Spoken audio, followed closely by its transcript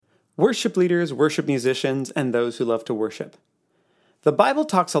worship leaders, worship musicians, and those who love to worship. The Bible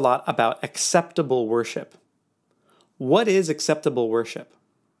talks a lot about acceptable worship. What is acceptable worship?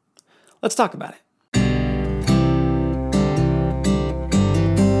 Let's talk about it.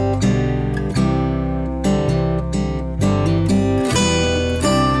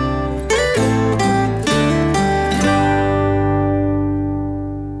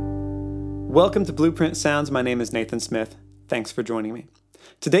 Welcome to Blueprint Sounds. My name is Nathan Smith. Thanks for joining me.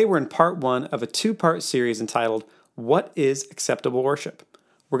 Today we're in part one of a two-part series entitled, What is Acceptable Worship?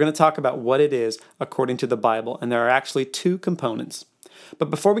 We're going to talk about what it is according to the Bible, and there are actually two components.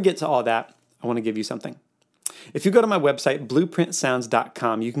 But before we get to all that, I want to give you something. If you go to my website,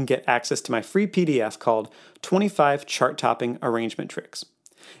 blueprintsounds.com, you can get access to my free PDF called 25 Chart-Topping Arrangement Tricks.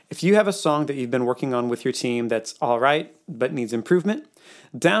 If you have a song that you've been working on with your team that's all right but needs improvement,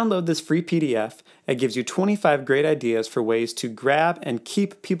 download this free PDF. It gives you 25 great ideas for ways to grab and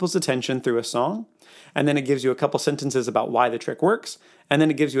keep people's attention through a song. And then it gives you a couple sentences about why the trick works. And then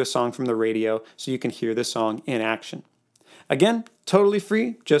it gives you a song from the radio so you can hear the song in action. Again, totally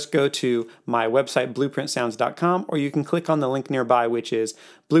free. Just go to my website, blueprintsounds.com, or you can click on the link nearby, which is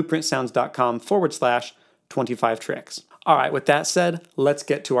blueprintsounds.com/25 tricks. All right, with that said, let's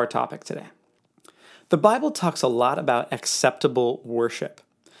get to our topic today. The Bible talks a lot about acceptable worship.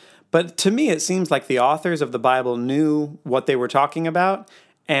 But to me, it seems like the authors of the Bible knew what they were talking about,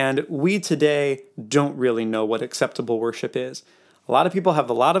 and we today don't really know what acceptable worship is. A lot of people have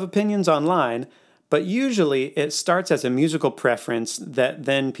a lot of opinions online, but usually it starts as a musical preference that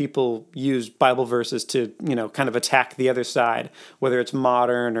then people use Bible verses to, kind of attack the other side, whether it's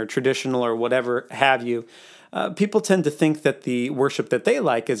modern or traditional or whatever have you. People tend to think that the worship that they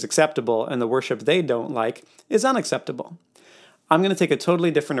like is acceptable and the worship they don't like is unacceptable. I'm going to take a totally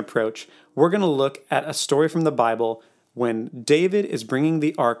different approach. We're going to look at a story from the Bible when David is bringing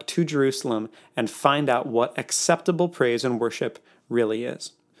the ark to Jerusalem and find out what acceptable praise and worship really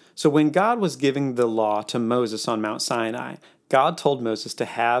is. So when God was giving the law to Moses on Mount Sinai, God told Moses to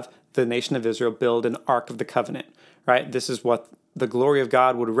have the nation of Israel build an ark of the covenant, right? This is what the glory of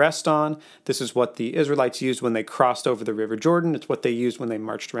God would rest on. This is what the Israelites used when they crossed over the River Jordan. It's what they used when they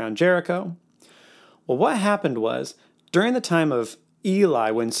marched around Jericho. Well, what happened was, during the time of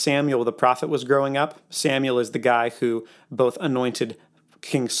Eli, when Samuel the prophet was growing up, Samuel is the guy who both anointed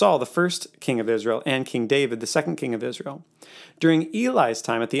King Saul, the first king of Israel, and King David, the second king of Israel. During Eli's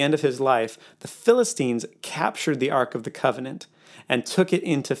time, at the end of his life, the Philistines captured the Ark of the Covenant and took it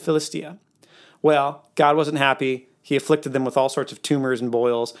into Philistia. Well, God wasn't happy. He afflicted them with all sorts of tumors and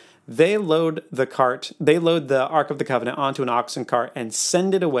boils. They load the Ark of the Covenant onto an oxen cart and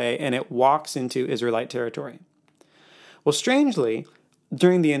send it away, and it walks into Israelite territory. Well, strangely,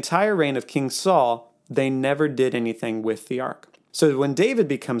 during the entire reign of King Saul, they never did anything with the ark. So when David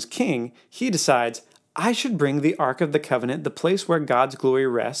becomes king, he decides, I should bring the Ark of the Covenant, the place where God's glory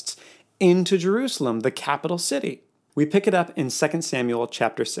rests, into Jerusalem, the capital city. We pick it up in 2 Samuel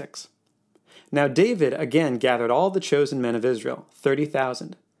chapter 6. Now David again gathered all the chosen men of Israel,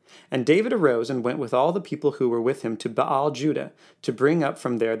 30,000. And David arose and went with all the people who were with him to Baal Judah, to bring up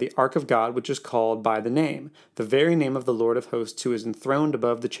from there the ark of God, which is called by the very name of the Lord of hosts, who is enthroned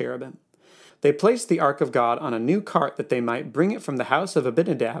above the cherubim. They placed the ark of God on a new cart that they might bring it from the house of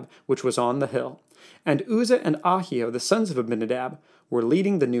Abinadab, which was on the hill. And Uzzah and Ahio, the sons of Abinadab, were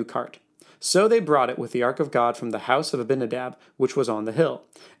leading the new cart. So they brought it with the ark of God from the house of Abinadab, which was on the hill,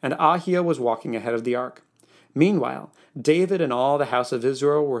 and Ahio was walking ahead of the ark. Meanwhile, David and all the house of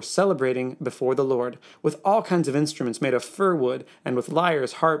Israel were celebrating before the Lord, with all kinds of instruments made of fir wood, and with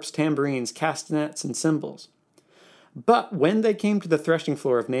lyres, harps, tambourines, castanets, and cymbals. But when they came to the threshing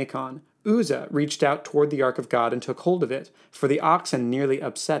floor of Nacon, Uzzah reached out toward the ark of God and took hold of it, for the oxen nearly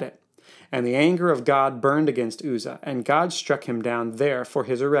upset it. And the anger of God burned against Uzzah, and God struck him down there for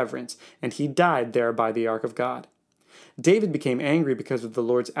his irreverence, and he died there by the ark of God. David became angry because of the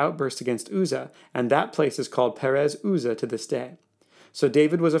Lord's outburst against Uzzah, and that place is called Perez Uzzah to this day. So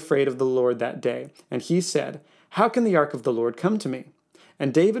David was afraid of the Lord that day, and he said, How can the ark of the Lord come to me?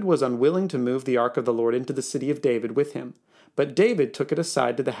 And David was unwilling to move the ark of the Lord into the city of David with him. But David took it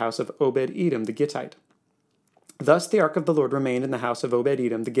aside to the house of Obed-Edom the Gittite. Thus the ark of the Lord remained in the house of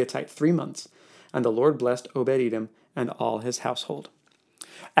Obed-Edom the Gittite 3 months, and the Lord blessed Obed-Edom and all his household.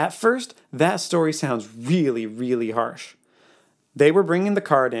 At first, that story sounds really, really harsh. They were bringing the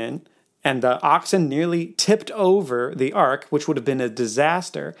cart in, and the oxen nearly tipped over the ark, which would have been a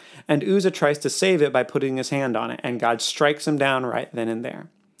disaster, and Uzzah tries to save it by putting his hand on it, and God strikes him down right then and there.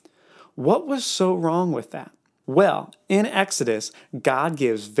 What was so wrong with that? Well, in Exodus, God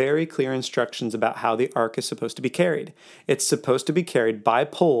gives very clear instructions about how the ark is supposed to be carried. It's supposed to be carried by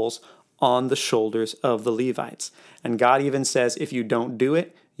poles on the shoulders of the Levites. And God even says, if you don't do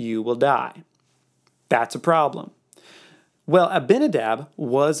it, you will die. That's a problem. Well, Abinadab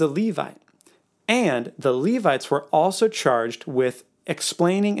was a Levite, and the Levites were also charged with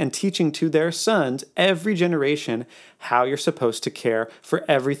explaining and teaching to their sons every generation how you're supposed to care for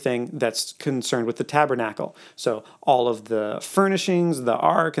everything that's concerned with the tabernacle. So all of the furnishings, the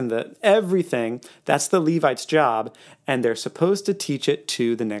ark, and the everything, that's the Levites' job, and they're supposed to teach it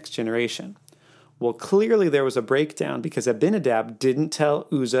to the next generation. Well, clearly there was a breakdown because Abinadab didn't tell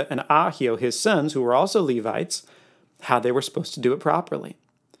Uzzah and Ahio, his sons, who were also Levites, how they were supposed to do it properly.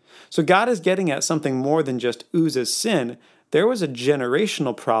 So God is getting at something more than just Uzzah's sin. There was a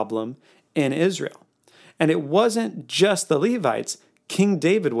generational problem in Israel. And it wasn't just the Levites. King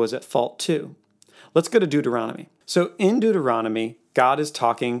David was at fault too. Let's go to Deuteronomy. So in Deuteronomy, God is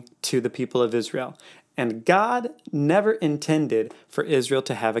talking to the people of Israel. And God never intended for Israel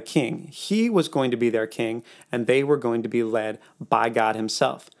to have a king. He was going to be their king, and they were going to be led by God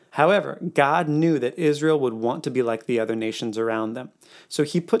himself. However, God knew that Israel would want to be like the other nations around them. So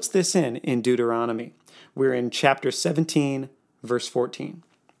he puts this in Deuteronomy. We're in chapter 17, verse 14.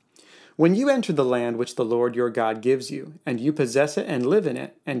 When you enter the land which the Lord your God gives you, and you possess it and live in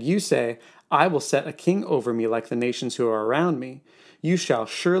it, and you say, I will set a king over me like the nations who are around me, you shall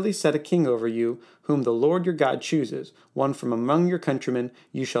surely set a king over you, whom the Lord your God chooses, one from among your countrymen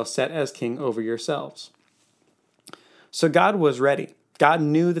you shall set as king over yourselves. So God was ready. God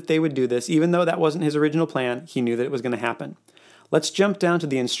knew that they would do this. Even though that wasn't his original plan, he knew that it was going to happen. Let's jump down to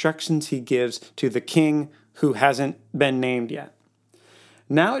the instructions he gives to the king who hasn't been named yet.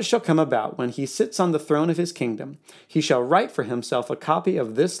 Now it shall come about, when he sits on the throne of his kingdom, he shall write for himself a copy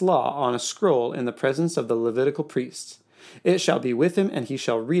of this law on a scroll in the presence of the Levitical priests. It shall be with him, and he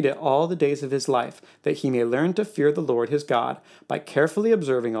shall read it all the days of his life, that he may learn to fear the Lord his God, by carefully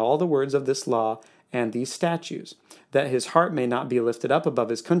observing all the words of this law and these statutes, that his heart may not be lifted up above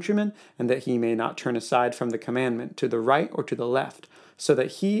his countrymen, and that he may not turn aside from the commandment to the right or to the left, so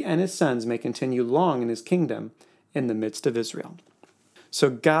that he and his sons may continue long in his kingdom in the midst of Israel. So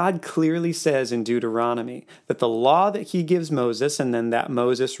God clearly says in Deuteronomy that the law that he gives Moses, and then that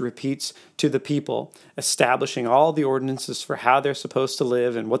Moses repeats to the people, establishing all the ordinances for how they're supposed to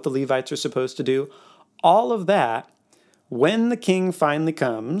live and what the Levites are supposed to do, all of that, when the king finally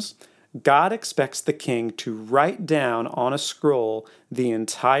comes, God expects the king to write down on a scroll the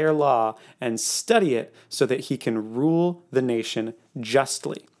entire law and study it so that he can rule the nation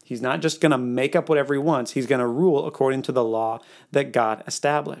justly. He's not just going to make up whatever he wants. He's going to rule according to the law that God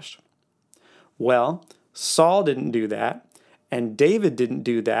established. Well, Saul didn't do that, and David didn't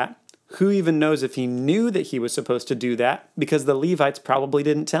do that. Who even knows if he knew that he was supposed to do that, because the Levites probably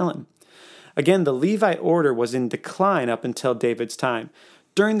didn't tell him. Again, the Levite order was in decline up until David's time.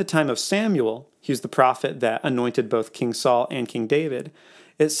 During the time of Samuel, he's the prophet that anointed both King Saul and King David,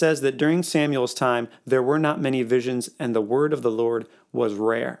 it says that during Samuel's time, there were not many visions, and the word of the Lord was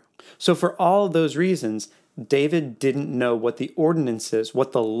rare. So for all of those reasons, David didn't know what the ordinances,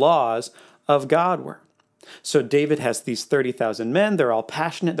 what the laws of God were. So David has these 30,000 men. They're all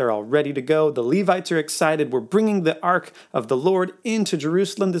passionate. They're all ready to go. The Levites are excited. We're bringing the ark of the Lord into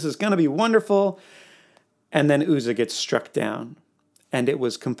Jerusalem. This is going to be wonderful. And then Uzzah gets struck down. And it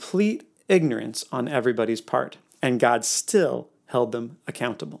was complete ignorance on everybody's part. And God still held them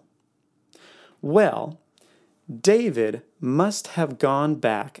accountable. Well, David must have gone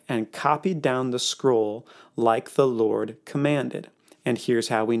back and copied down the scroll like the Lord commanded. And here's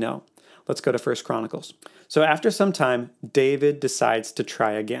how we know. Let's go to 1 Chronicles. So after some time, David decides to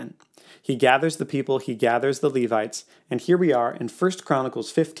try again. He gathers the people, he gathers the Levites, and here we are in 1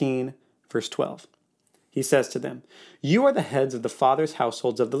 Chronicles 15, verse 12. He says to them, "You are the heads of the fathers'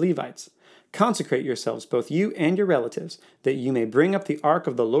 households of the Levites. Consecrate yourselves, both you and your relatives, that you may bring up the ark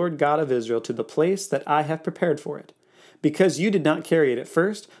of the Lord God of Israel to the place that I have prepared for it. Because you did not carry it at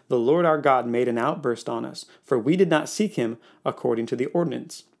first, the Lord our God made an outburst on us, for we did not seek him according to the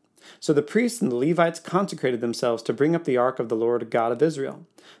ordinance." So the priests and the Levites consecrated themselves to bring up the ark of the Lord God of Israel.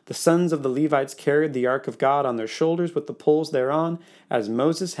 The sons of the Levites carried the ark of God on their shoulders with the poles thereon, as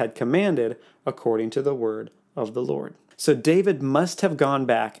Moses had commanded, according to the word of the Lord. So David must have gone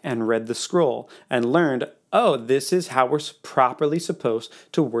back and read the scroll and learned, oh, this is how we're properly supposed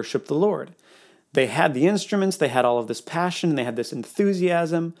to worship the Lord. They had the instruments, they had all of this passion, they had this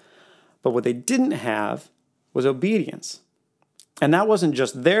enthusiasm, but what they didn't have was obedience. And that wasn't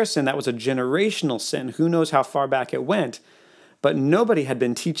just their sin, that was a generational sin. Who knows how far back it went? but nobody had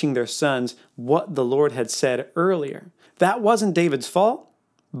been teaching their sons what the Lord had said earlier. That wasn't David's fault,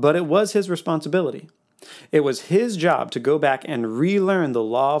 but it was his responsibility. It was his job to go back and relearn the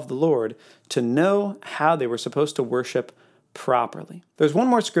law of the Lord to know how they were supposed to worship properly. There's one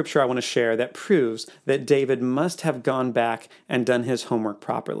more scripture I want to share that proves that David must have gone back and done his homework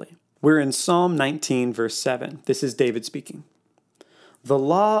properly. We're in Psalm 19, verse 7. This is David speaking. The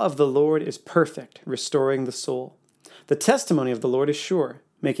law of the Lord is perfect, restoring the soul. The testimony of the Lord is sure,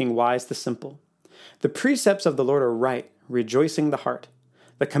 making wise the simple. The precepts of the Lord are right, rejoicing the heart.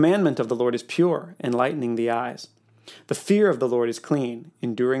 The commandment of the Lord is pure, enlightening the eyes. The fear of the Lord is clean,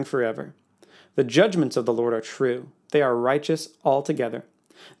 enduring forever. The judgments of the Lord are true. They are righteous altogether.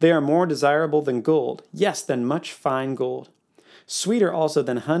 They are more desirable than gold, yes, than much fine gold. Sweeter also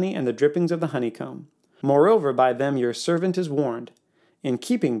than honey and the drippings of the honeycomb. Moreover, by them your servant is warned. In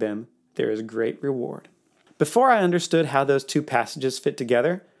keeping them, there is great reward. Before I understood how those two passages fit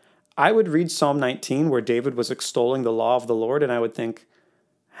together, I would read Psalm 19 where David was extolling the law of the Lord, and I would think,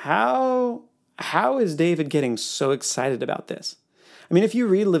 how is David getting so excited about this? I mean, if you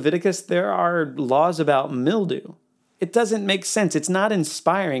read Leviticus, there are laws about mildew. It doesn't make sense. It's not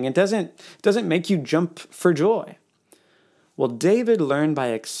inspiring. It doesn't make you jump for joy. Well, David learned by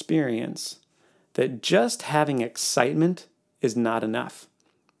experience that just having excitement is not enough.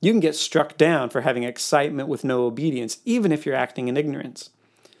 You can get struck down for having excitement with no obedience, even if you're acting in ignorance.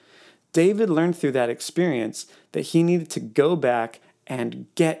 David learned through that experience that he needed to go back and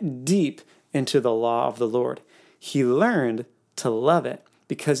get deep into the law of the Lord. He learned to love it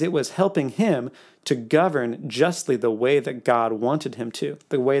because it was helping him to govern justly the way that God wanted him to.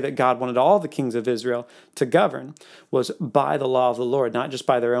 The way that God wanted all the kings of Israel to govern was by the law of the Lord, not just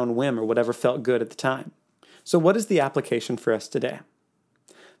by their own whim or whatever felt good at the time. So what is the application for us today?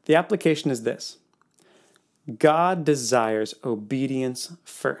 The application is this. God desires obedience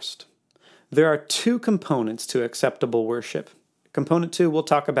first. There are two components to acceptable worship. Component 2 we'll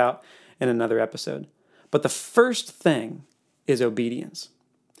talk about in another episode. But the first thing is obedience.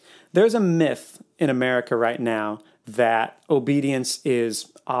 There's a myth in America right now that obedience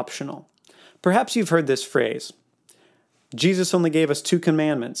is optional. Perhaps you've heard this phrase, Jesus only gave us 2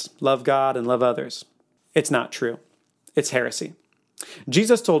 commandments, love God and love others. It's not true. It's heresy.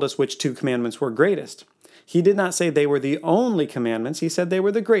 Jesus told us which 2 commandments were greatest. He did not say they were the only commandments. He said they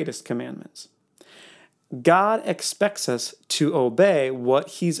were the greatest commandments. God expects us to obey what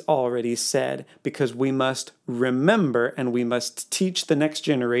he's already said because we must remember and we must teach the next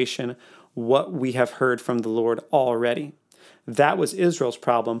generation what we have heard from the Lord already. That was Israel's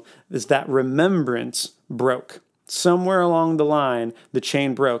problem, is that remembrance broke. Somewhere along the line, the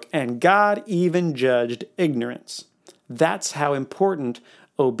chain broke, and God even judged ignorance. That's how important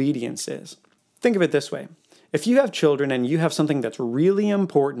obedience is. Think of it this way. If you have children and you have something that's really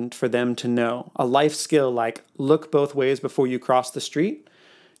important for them to know, a life skill like look both ways before you cross the street,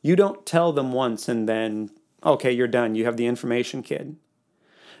 you don't tell them once and then, okay, you're done. You have the information, kid.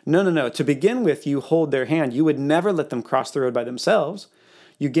 No. To begin with, you hold their hand. You would never let them cross the road by themselves.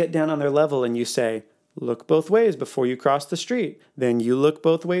 You get down on their level and you say, look both ways before you cross the street. Then you look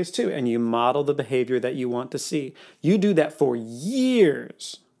both ways too, and you model the behavior that you want to see. You do that for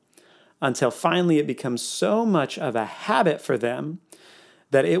years until finally it becomes so much of a habit for them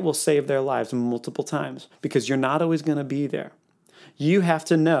that it will save their lives multiple times because you're not always going to be there. You have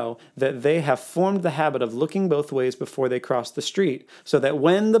to know that they have formed the habit of looking both ways before they cross the street so that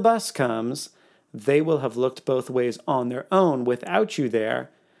when the bus comes, they will have looked both ways on their own without you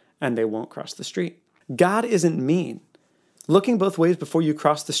there, and they won't cross the street. God isn't mean. Looking both ways before you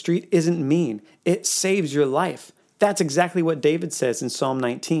cross the street isn't mean. It saves your life. That's exactly what David says in Psalm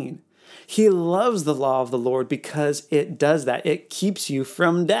 19. He loves the law of the Lord because it does that. It keeps you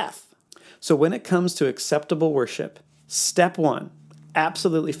from death. So when it comes to acceptable worship, step 1,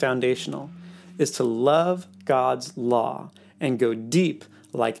 absolutely foundational, is to love God's law and go deep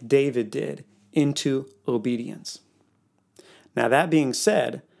like David did into obedience. Now that being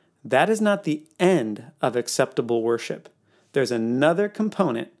said, that is not the end of acceptable worship. There's another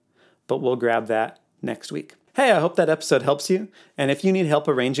component, but we'll grab that next week. Hey, I hope that episode helps you. And if you need help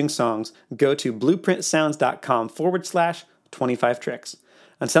arranging songs, go to blueprintsounds.com/25 tricks.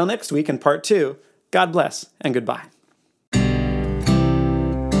 Until next week in part 2, God bless and goodbye.